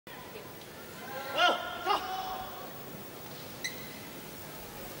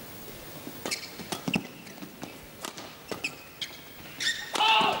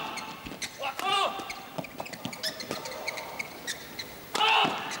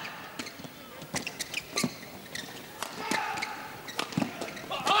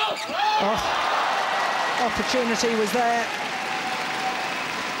opportunity was there.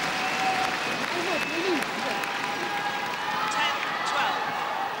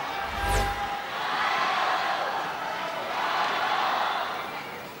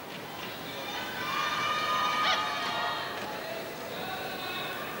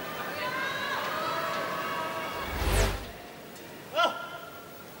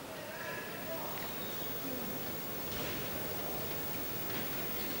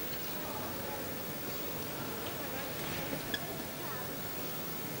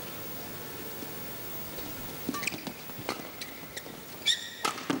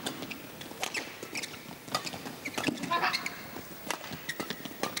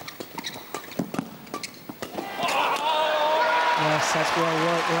 Yes, that's well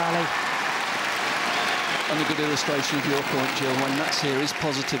worked rally. And a good illustration of your point, Jill, when Natsir is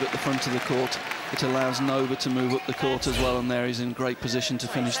positive at the front of the court, it allows Nova to move up the court as well, and there he's in great position to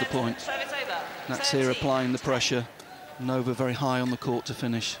finish the point. Natsir applying the pressure, Nova very high on the court to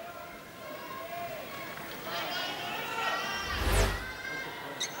finish.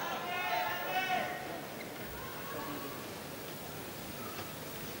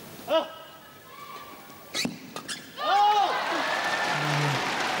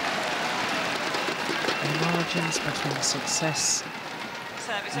 Between success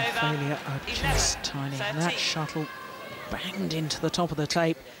and failure are just tiny. And that shuttle banged into the top of the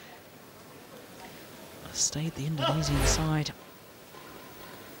tape. Stayed the Indonesian side.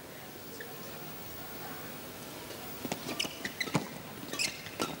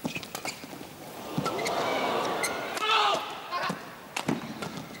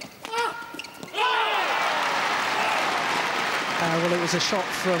 Well, it was a shot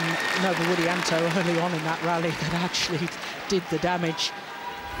from Nova Widianto early on in that rally that actually did the damage.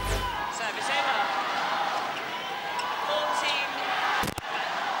 Service over. 14.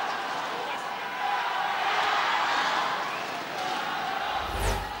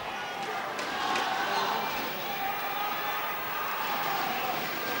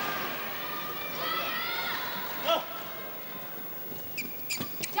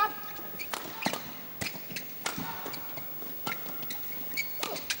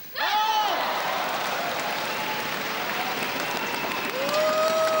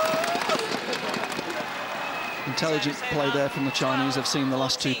 Intelligent play there from the Chinese. They've seen the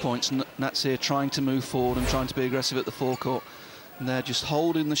last 2 points. Natsir trying to move forward and trying to be aggressive at the forecourt. And they're just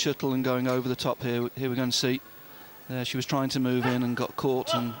holding the shuttle and going over the top here. Here we're going to see. There she was trying to move in and got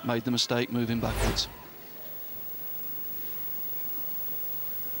caught and made the mistake moving backwards.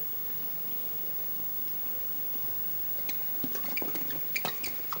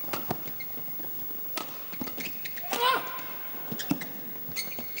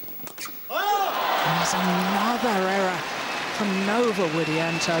 Another error from Nova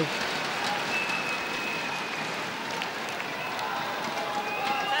Widianto.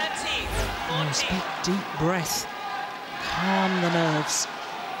 13. Nice big deep breath. Calm the nerves.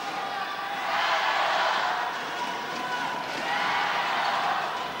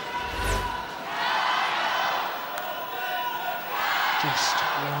 Just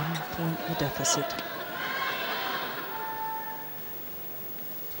 1 point the deficit.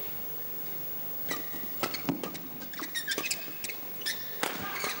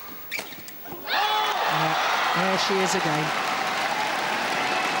 There she is again.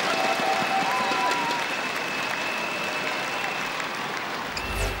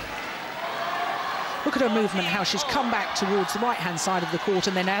 Look at her movement, how she's come back towards the right-hand side of the court,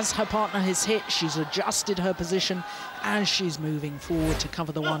 and then as her partner has hit, she's adjusted her position as she's moving forward to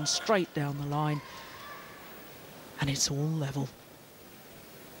cover the one straight down the line. And it's all level.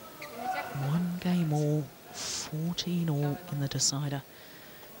 1 game all, 14 all in the decider.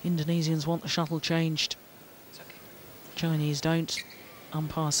 Indonesians want the shuttle changed. Chinese don't.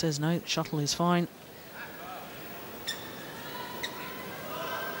 Umpire says no, shuttle is fine.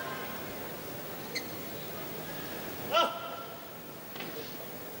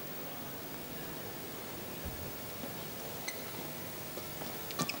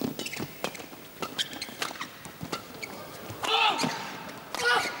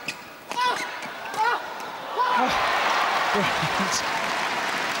 Brilliant.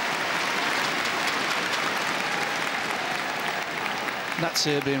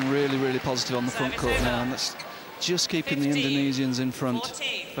 Natsir being really, really positive on the front court now, and that's just keeping the Indonesians in front.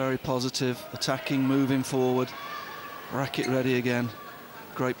 14. Very positive, attacking, moving forward, racket ready again.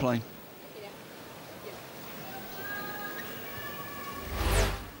 Great play.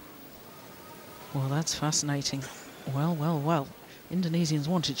 Well, that's fascinating. Well, well, well. Indonesians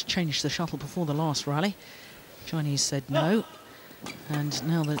wanted to change the shuttle before the last rally. Chinese said no. And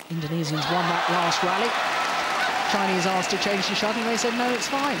now the Indonesians won that last rally. Chinese asked to change the shot, and they said, no, it's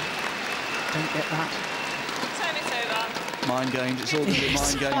fine. Don't get that. Service over. Mind games, it's all going to be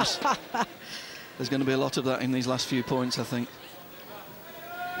mind games. There's going to be a lot of that in these last few points, I think.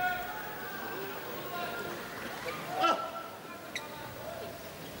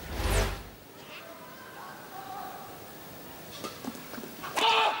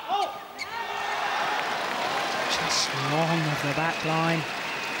 Long of the back line.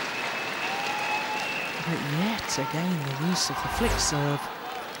 But yet again, the use of the flick serve.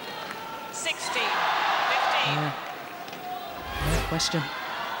 60, 15. Yeah. No question.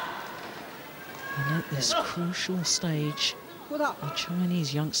 And at this crucial stage, the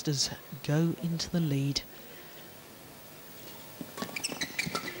Chinese youngsters go into the lead.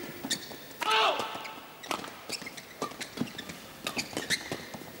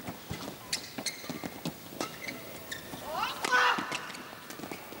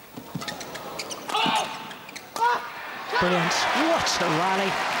 Brilliant. What a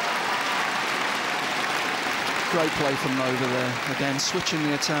rally. Great play from Nova there. Again, switching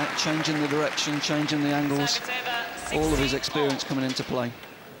the attack, changing the direction, changing the angles. Service over. All of his 60. experience coming into play.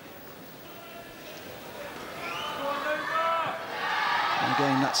 And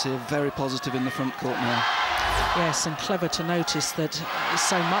again, that's here very positive in the front court now. Yes, and clever to notice that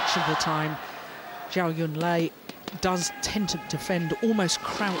so much of the time, Zhang Yunlei does tend to defend almost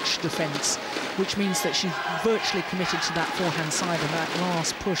crouch defence, which means that she's virtually committed to that forehand side, and that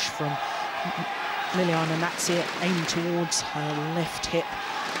last push from Liliyana Natsir aimed towards her left hip,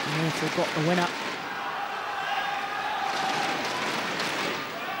 and therefore got the winner.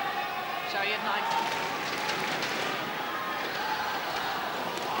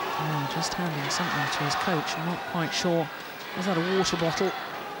 Oh, just handing something to his coach, I'm not quite sure. Is that a water bottle?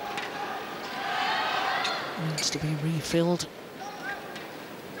 Needs to be refilled.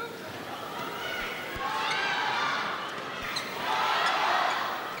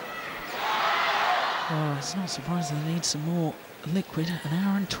 Oh, it's not surprising they need some more liquid. An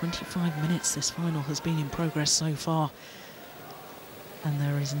hour and 25 minutes this final has been in progress so far. And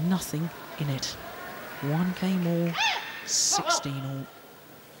there is nothing in it. 1 game all, 16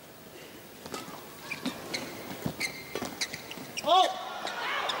 all.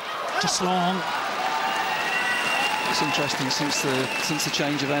 Just long. It's interesting, since the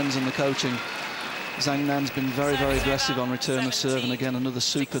change of ends and the coaching, Zhang Nan's been very, very aggressive on return of serve, and again another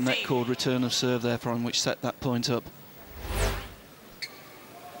super net cord return of serve there for him, which set that point up.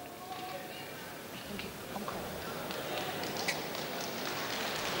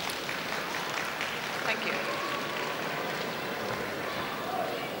 Thank you.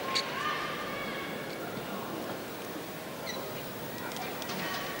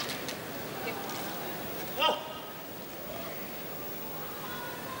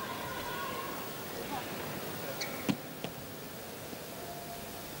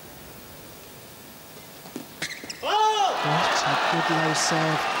 Good low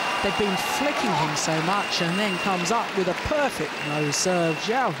serve. They've been flicking him so much, and then comes up with a perfect low serve.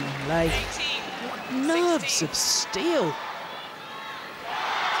 Zhang Yunlei. Nerves of steel.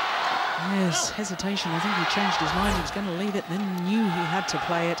 Yes, hesitation. I think he changed his mind. He was going to leave it, then knew he had to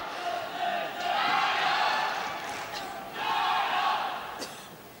play it.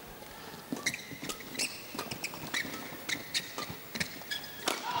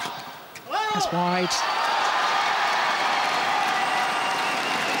 That's wide.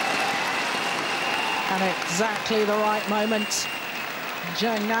 And at exactly the right moment,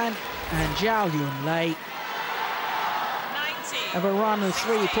 Zhang Nan and Zhang Yunlei have a run of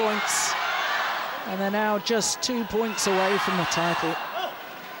 3 points, and they're now just 2 points away from the title.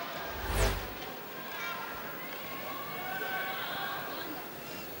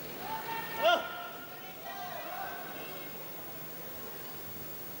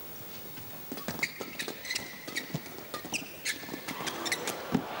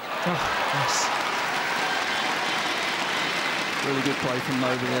 Really good play from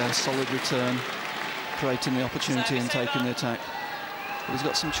Nova there, solid return, creating the opportunity and taking the attack. But he's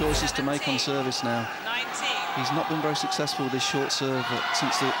got some choices to make on service now. He's not been very successful with his short serve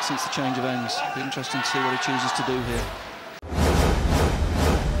since the change of ends. It'll be interesting to see what he chooses to do here.